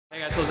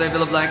Hi guys, Jose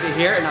Villablanca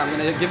here, and I'm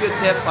going to give you a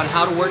tip on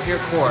how to work your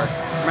core.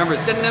 Remember,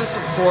 synonyms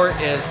of core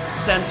is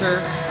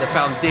center, the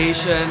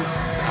foundation,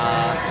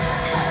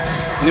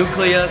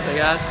 nucleus, I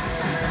guess.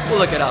 We'll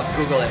look it up,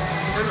 Google it.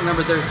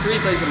 Remember, there are 3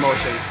 planes of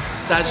motion: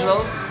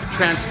 sagittal,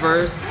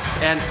 transverse,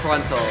 and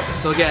frontal.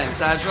 So again,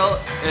 sagittal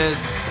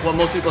is what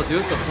most people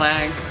do, so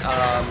planks,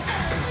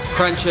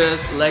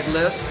 crunches, leg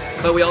lifts.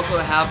 But we also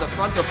have the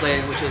frontal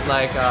plane, which is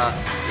like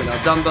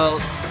dumbbell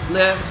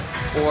lift,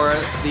 or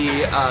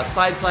the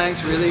side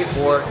planks really,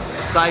 or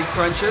side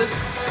crunches.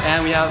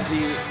 And we have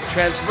the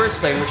transverse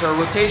plane, which are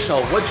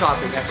rotational wood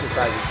chopping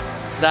exercises.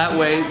 That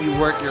way you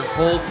work your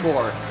whole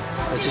core,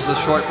 which is a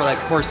short for like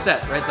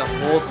corset, right? The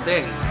whole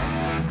thing.